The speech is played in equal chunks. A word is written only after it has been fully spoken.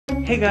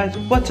Hey guys,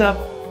 what's up?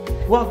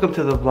 Welcome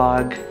to the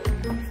vlog.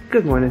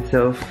 Good morning,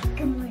 Soph.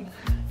 Good morning.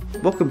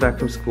 Welcome back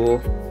from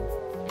school.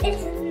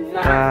 It's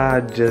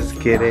not. Just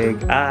kidding.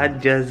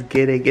 Just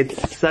kidding.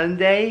 It's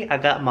Sunday. I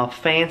got my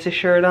fancy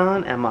shirt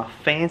on and my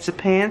fancy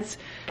pants.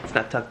 It's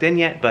not tucked in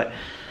yet, but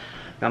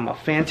got my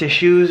fancy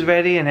shoes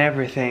ready and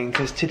everything.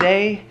 Because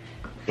today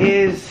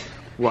is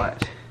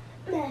what?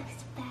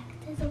 Max's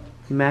baptism.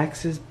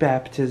 Max's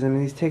baptism,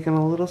 and he's taking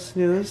a little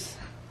snooze.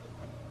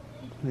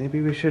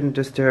 Maybe we shouldn't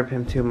disturb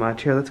him too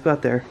much. Here, let's go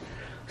out there.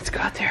 Let's go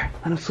out there.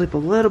 Let him sleep a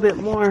little bit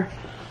more.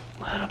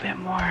 A little bit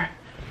more.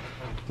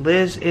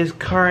 Liz is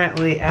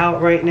currently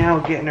out right now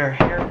getting her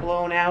hair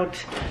blown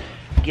out.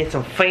 Get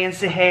some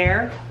fancy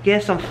hair.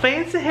 Get some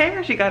fancy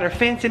hair. She got her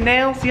fancy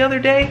nails the other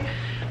day.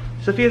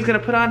 Sophia's gonna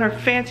put on her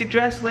fancy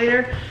dress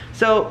later.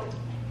 So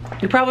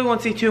you probably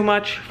won't see too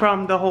much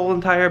from the whole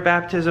entire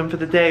baptism for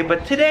the day,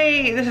 but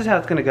today, this is how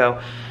it's gonna go.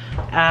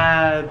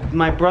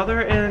 My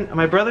brother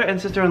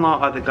and sister-in-law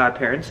are the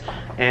godparents,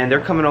 and they're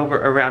coming over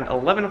around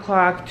 11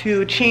 o'clock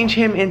to change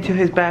him into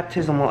his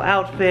baptismal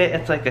outfit.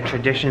 It's like a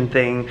tradition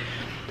thing.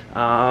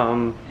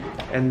 And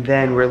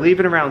then we're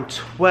leaving around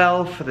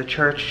 12 for the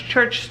church.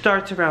 Church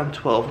starts around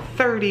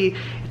 12:30.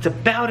 It's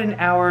about an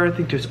hour. I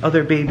think there's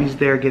other babies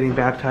there getting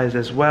baptized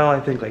as well.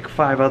 I think like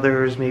 5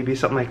 others, maybe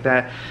something like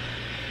that.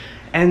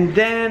 And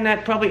then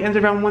that probably ends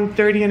around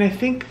 1:30, and I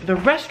think the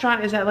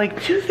restaurant is at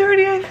like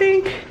 2:30, I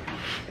think.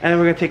 And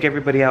we're gonna take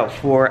everybody out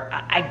for,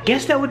 I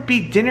guess that would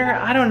be dinner.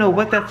 I don't know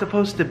what that's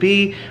supposed to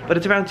be, but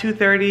it's around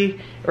 2:30.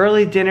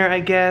 Early dinner, I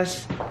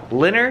guess.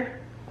 Linner?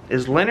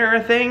 Is Linner a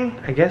thing?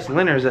 I guess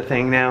Linner's a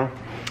thing now.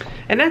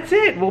 And that's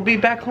it. We'll be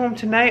back home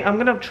tonight. I'm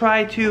gonna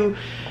try to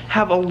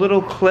have a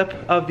little clip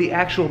of the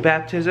actual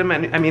baptism.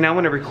 And I mean, I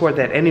wanna record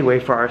that anyway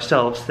for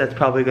ourselves. That's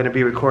probably gonna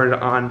be recorded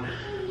on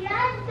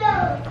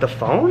the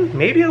phone?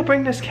 Maybe I'll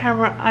bring this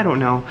camera, I don't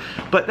know.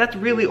 But that's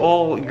really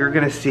all you're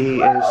gonna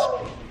see is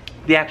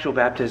the actual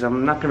baptism.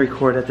 I'm not gonna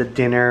record at the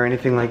dinner or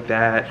anything like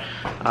that,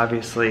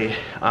 obviously.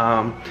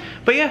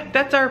 But yeah,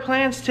 that's our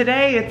plans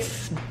today.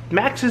 It's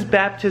Max's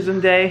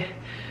baptism day.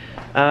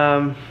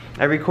 I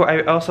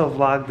also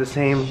vlogged the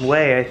same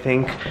way, I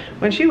think,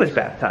 when she was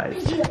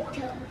baptized.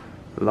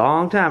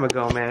 Long time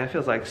ago, man. It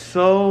feels like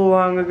so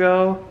long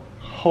ago.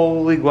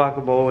 Holy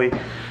guacamole.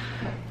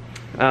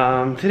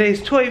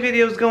 Today's toy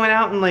video is going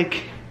out in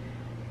like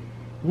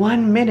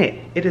 1 minute.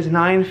 It is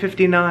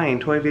 9:59.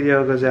 Toy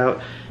video goes out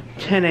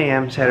 10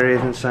 a.m.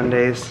 Saturdays and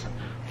Sundays.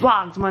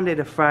 Vlogs Monday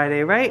to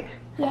Friday, right?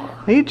 Yeah.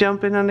 Are you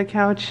jumping on the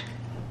couch?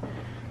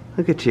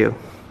 Look at you.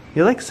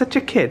 You're like such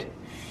a kid.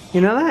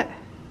 You know that?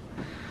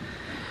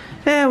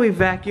 Yeah, we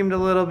vacuumed a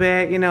little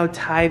bit, you know,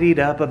 tidied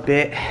up a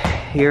bit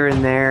here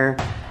and there.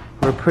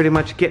 We're pretty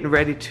much getting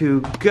ready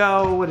to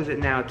go. What is it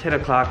now? 10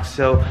 o'clock.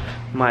 So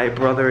my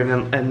brother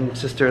and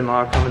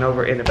sister-in-law are coming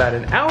over in about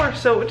an hour.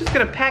 So we're just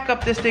gonna pack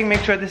up this thing,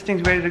 make sure this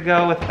thing's ready to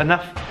go with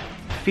enough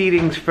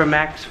feedings for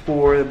Max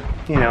for,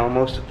 you know,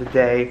 most of the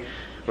day,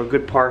 or a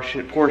good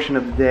portion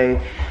of the day.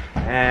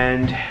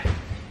 And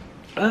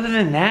other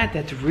than that,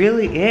 that's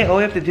really it. All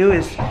we have to do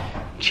is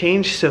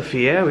change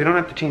Sophia. We don't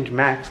have to change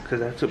Max because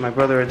that's what my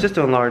brother and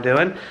sister-in-law are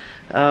doing.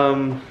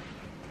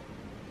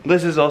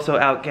 Liz is also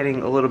out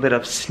getting a little bit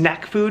of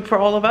snack food for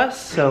all of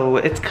us, so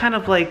it's kind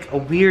of like a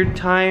weird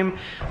time,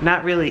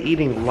 not really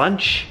eating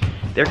lunch.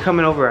 They're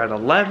coming over at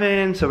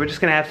 11, so we're just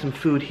gonna have some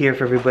food here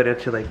for everybody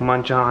to like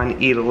munch on,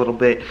 eat a little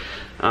bit,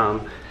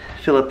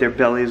 fill up their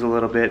bellies a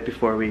little bit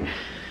before we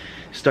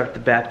start the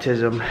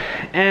baptism.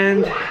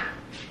 And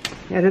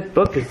yeah, this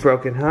book is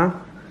broken, huh?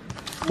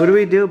 What do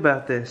we do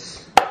about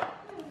this?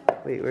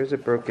 Wait, where's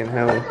it broken?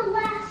 How?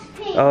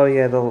 Oh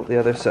yeah, the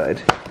other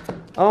side.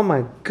 Oh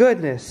my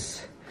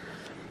goodness.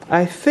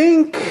 I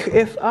think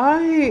if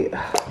I,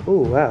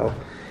 oh wow,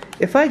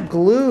 if I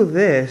glue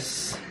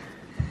this,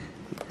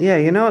 yeah,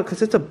 you know what,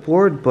 because it's a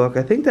board book,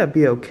 I think that'd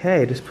be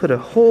okay. Just put a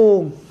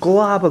whole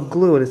glob of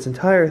glue in its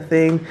entire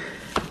thing,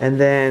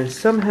 and then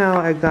somehow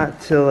I got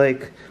to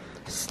like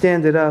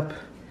stand it up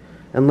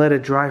and let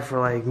it dry for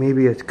like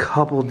maybe a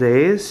couple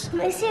days.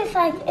 Let me see if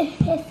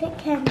it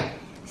can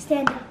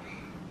stand up.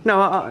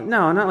 No,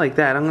 no, not like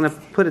that. I'm gonna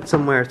put it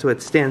somewhere so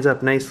it stands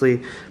up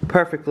nicely,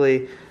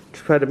 perfectly.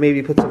 Try to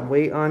maybe put some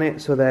weight on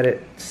it so that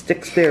it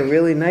sticks there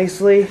really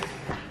nicely.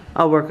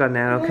 I'll work on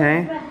that,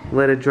 okay?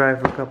 Let it dry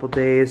for a couple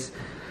days.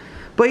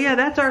 But yeah,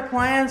 that's our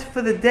plans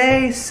for the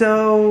day,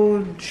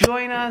 so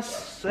join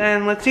us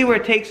and let's see where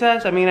it takes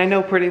us. I mean, I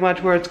know pretty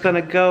much where it's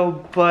gonna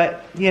go,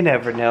 but you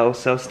never know,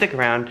 so stick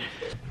around.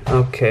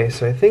 Okay,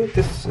 so I think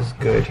this is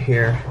good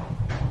here.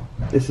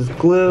 This is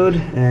glued,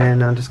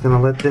 and I'm just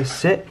gonna let this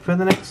sit for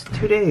the next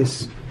 2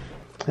 days.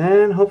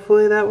 And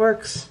hopefully that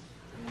works.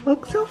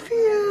 Look,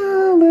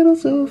 Sophia! Little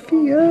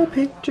Sophia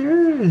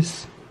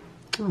pictures!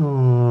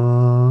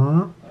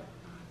 Aww.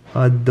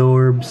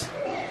 Adorbs.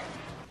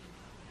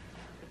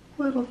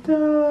 Little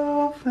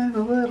dove in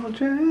a little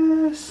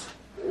dress.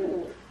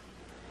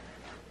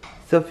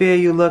 Sophia,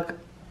 you look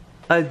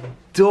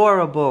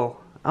adorable.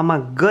 Oh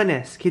my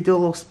goodness. Can you do a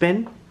little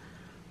spin? Can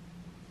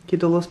you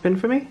do a little spin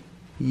for me?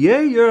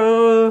 Yeah,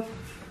 yeah.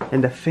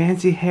 And the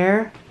fancy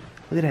hair.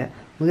 Look at that.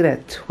 Look at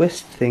that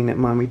twist thing that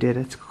mommy did.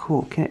 It's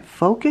cool. Can it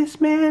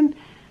focus, man?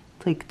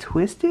 It's like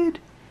twisted.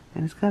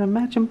 And it's got a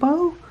matching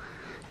bow.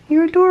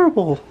 You're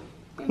adorable.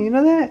 You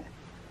know that?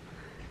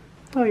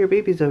 Oh, your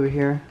baby's over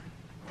here.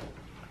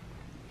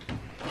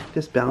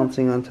 Just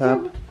balancing on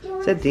top.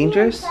 Is that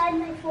dangerous?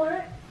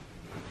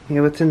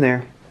 Yeah, what's in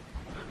there?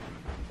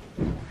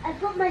 I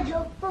put my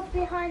joke book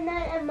behind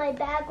that and my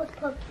bag with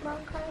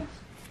Pokemon cards.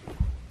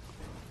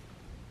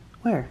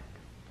 Where?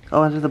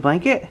 Oh, under the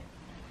blanket?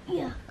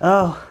 Yeah.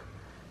 Oh,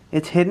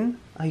 it's hidden?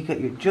 Oh, you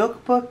got your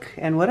joke book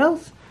and what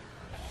else?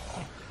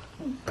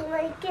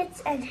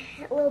 Blankets and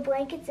little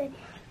blankets and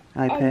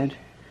iPad. And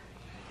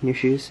your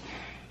shoes?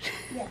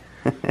 Yeah.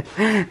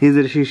 These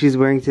are the shoes she's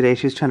wearing today.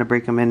 She was trying to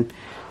break them in.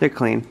 They're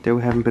clean. They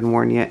haven't been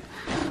worn yet.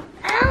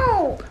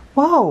 Ow!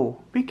 Whoa!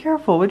 Be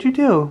careful. What'd you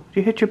do? Did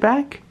you hit your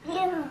back?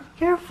 Yeah.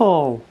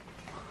 Careful.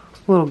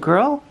 Little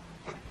girl.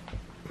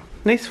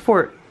 Nice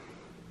fort.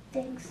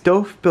 Thanks.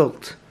 Dove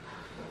built.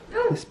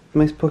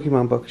 Nice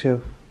Pokemon book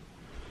too.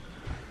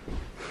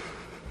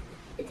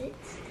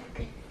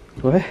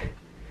 What?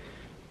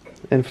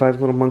 And 5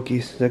 little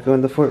monkeys that go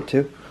in the fort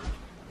too.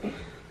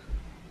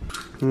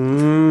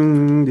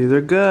 These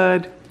are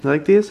good. You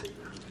like these?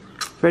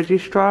 Veggie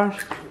straws.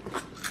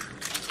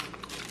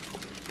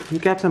 You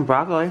got some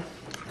broccoli.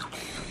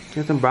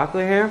 Got some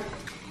broccoli here?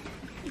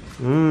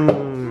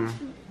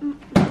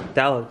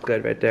 That looks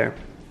good right there.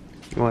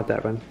 I want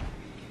that one.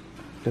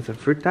 Got some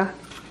fruta.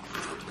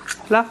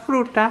 La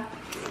fruta.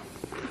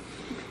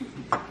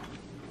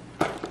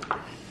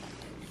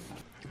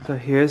 So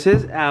here's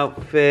his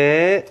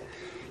outfit.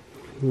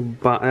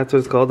 That's what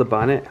it's called, the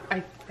bonnet.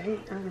 I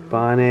don't know.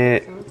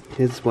 Bonnet.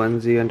 His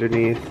onesie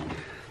underneath.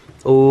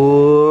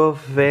 Oh,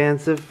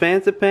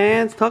 fancy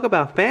pants. Talk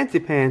about fancy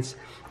pants.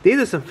 These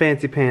are some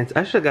fancy pants.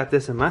 I should have got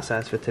this in my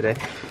size for today.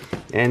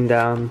 And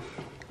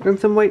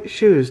some white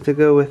shoes to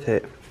go with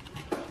it.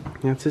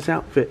 That's his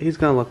outfit. He's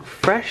gonna look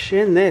fresh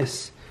in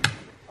this.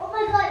 Oh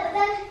my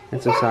god,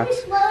 and some socks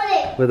exploding.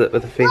 with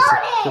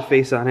a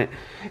face on it.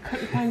 I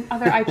couldn't find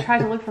other. I tried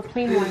to look for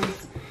plain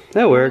ones.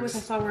 That works. I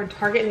saw were in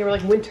Target and they were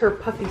like winter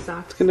puffy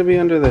socks. It's gonna be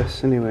under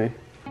this anyway.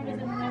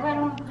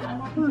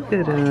 Look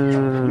at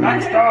him.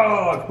 Nice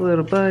dog!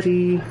 Little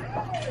buddy. Look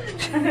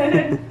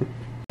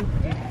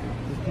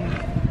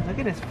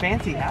at his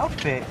fancy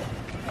outfit.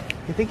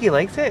 You think he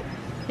likes it?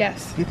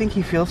 Yes. You think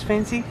he feels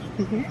fancy?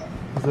 Mm-hmm.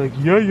 He's like,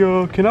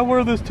 yeah, can I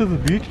wear this to the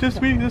beach this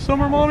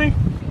summer, mommy?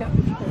 Yep.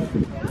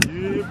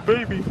 Yeah,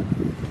 baby.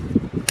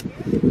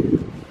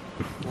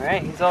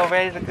 Alright, he's all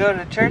ready to go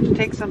to church,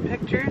 take some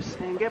pictures,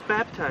 and get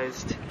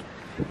baptized.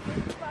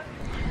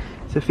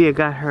 Sophia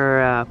got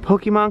her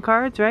Pokemon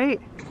cards,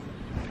 right?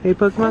 Hey,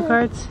 Pokemon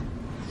cards?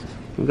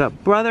 We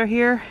got brother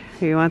here.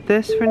 You want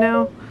this for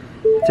now?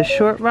 It's a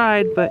short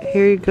ride, but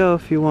here you go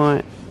if you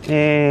want.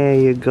 There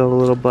you go,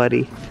 little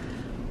buddy.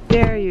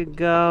 There you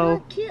go.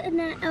 Look cute in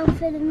that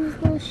outfit and these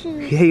little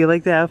shoes. Yeah, you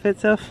like the outfit,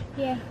 Soph?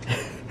 Yeah.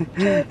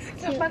 He looks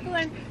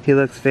cute. He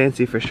looks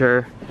fancy for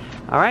sure.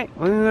 Alright,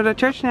 we're gonna go to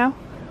church now.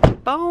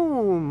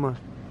 Boom!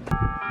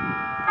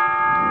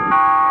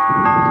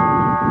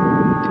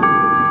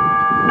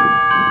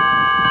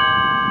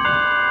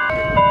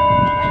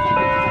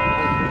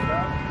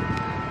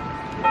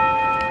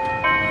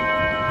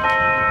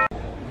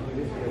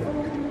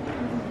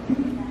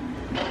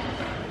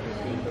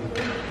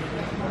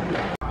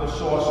 The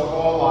source of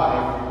all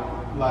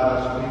life, let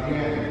us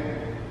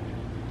begin.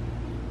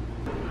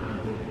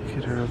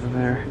 Get her over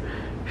there.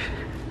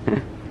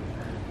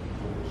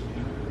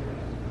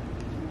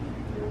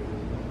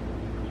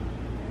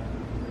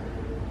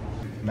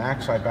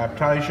 Max, I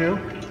baptize you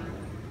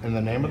in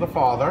the name of the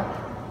Father,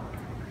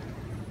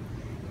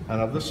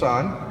 and of the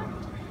Son,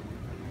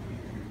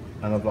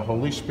 and of the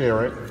Holy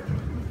Spirit.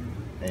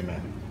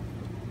 Amen.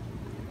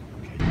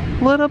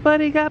 Little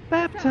buddy got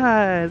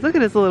baptized. Look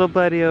at this little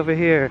buddy over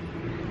here.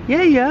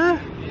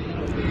 Yeah.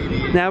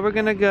 Now we're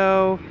gonna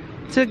go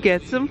to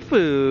get some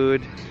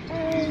food.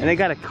 And they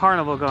got a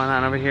carnival going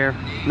on over here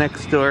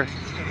next door.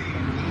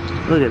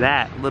 Look at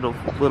that little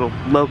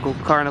local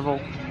carnival.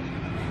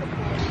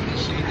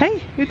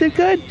 Hey, you did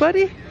good,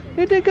 buddy.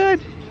 You did good.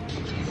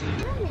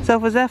 So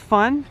was that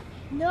fun?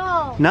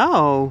 No.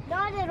 No.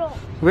 Not at all.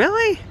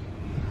 Really?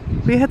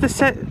 We have to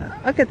sit.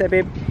 Look at that,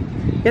 babe.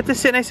 You have to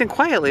sit nice and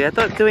quietly. I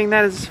thought doing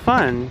that is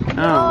fun.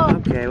 No. Oh,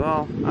 okay.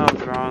 Well, I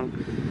was wrong.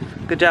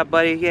 Good job,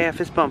 buddy. Yeah,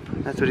 fist bump.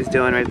 That's what he's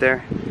doing right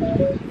there.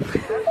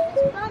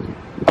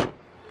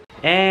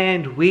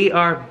 And we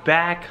are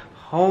back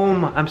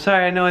home. I'm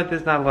sorry, I know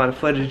there's not a lot of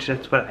footage.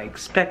 That's what I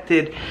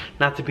expected.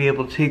 Not to be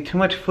able to take too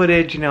much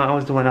footage. You know, I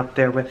was the one up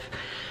there with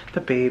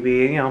the baby.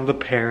 You know, I'm the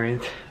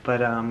parent.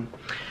 But,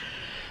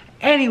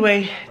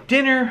 anyway,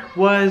 dinner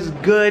was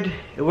good.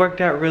 It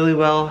worked out really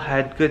well.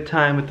 Had good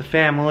time with the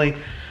family.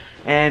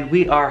 And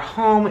we are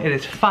home. It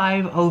is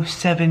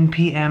 5:07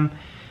 p.m.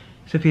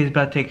 Sophia's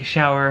about to take a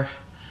shower.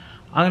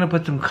 I'm gonna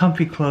put some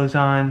comfy clothes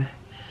on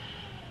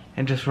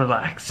and just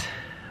relax.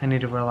 I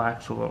need to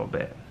relax a little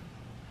bit.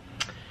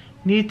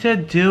 Need to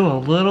do a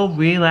little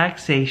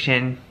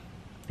relaxation.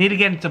 Need to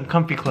get in some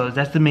comfy clothes.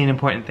 That's the main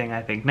important thing,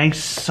 I think.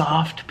 Nice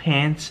soft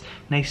pants,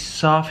 nice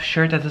soft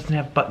shirt that doesn't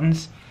have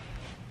buttons.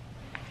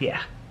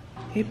 Yeah.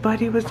 Hey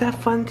buddy, was that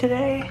fun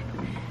today?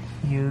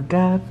 You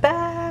got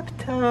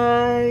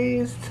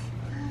baptized.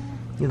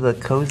 You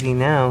look cozy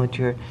now with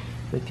your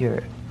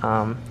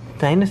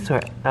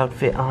dinosaur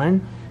outfit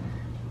on.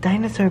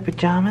 Dinosaur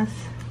pajamas.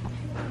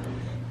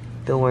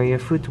 Don't worry, your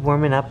food's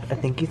warming up. I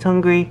think he's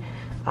hungry.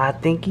 I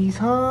think he's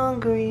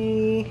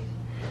hungry.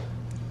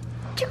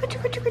 Chugga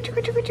chugga chugga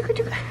chugga chugga chugga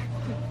chugga.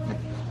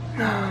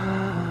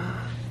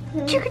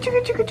 Chugga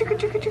chugga chugga chugga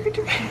chugga chugga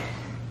chugga.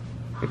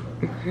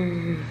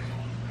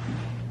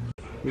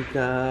 We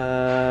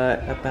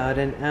got about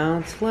an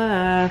ounce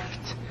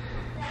left.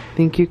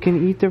 Think you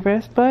can eat the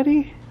rest,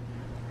 buddy?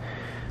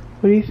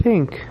 What do you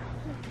think?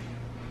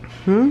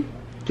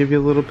 Give you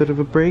a little bit of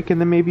a break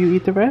and then maybe you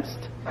eat the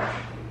rest?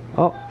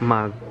 Oh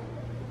my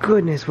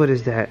goodness, what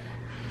is that?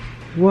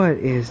 What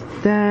is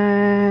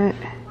that?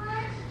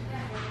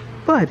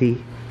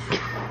 Buddy.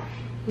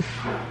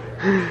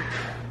 You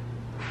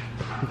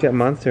got a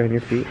monster on your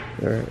feet.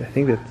 Or I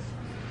think that's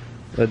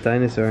a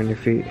dinosaur on your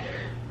feet.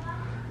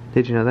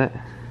 Did you know that?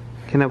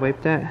 Can I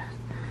wipe that?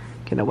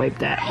 Can I wipe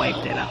that?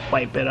 Wipe that up.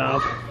 Wipe it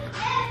off.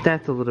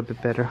 That's a little bit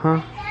better,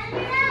 huh?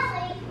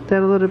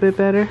 That a little bit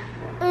better?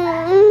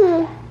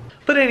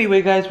 But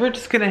anyway, guys, we're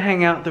just gonna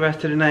hang out the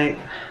rest of the night.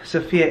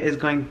 Sophia is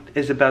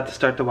about to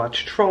start to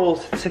watch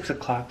Trolls at 6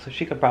 o'clock, so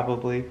she could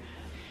probably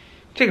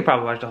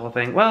watch the whole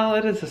thing. Well,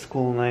 it is a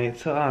school night,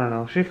 so I don't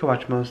know. She could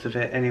watch most of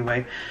it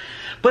anyway.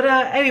 But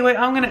anyway,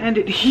 I'm gonna end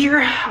it here.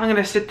 I'm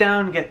gonna sit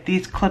down and get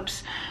these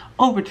clips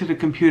over to the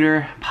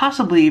computer,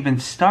 possibly even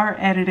start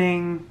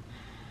editing.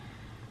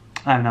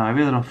 I don't know, I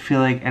really don't feel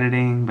like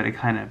editing, but I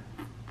kind of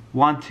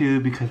want to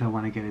because I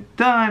want to get it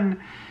done.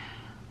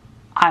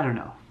 I don't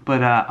know.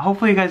 But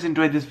hopefully you guys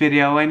enjoyed this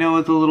video. I know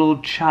it's a little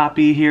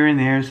choppy here and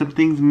there, some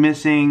things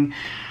missing.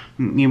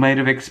 You might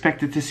have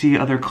expected to see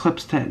other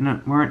clips that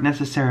weren't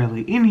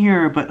necessarily in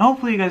here, but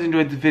hopefully you guys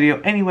enjoyed this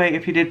video. Anyway,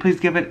 if you did, please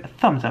give it a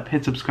thumbs up,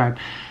 hit subscribe.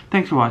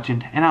 Thanks for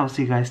watching, and I will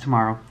see you guys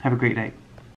tomorrow. Have a great night.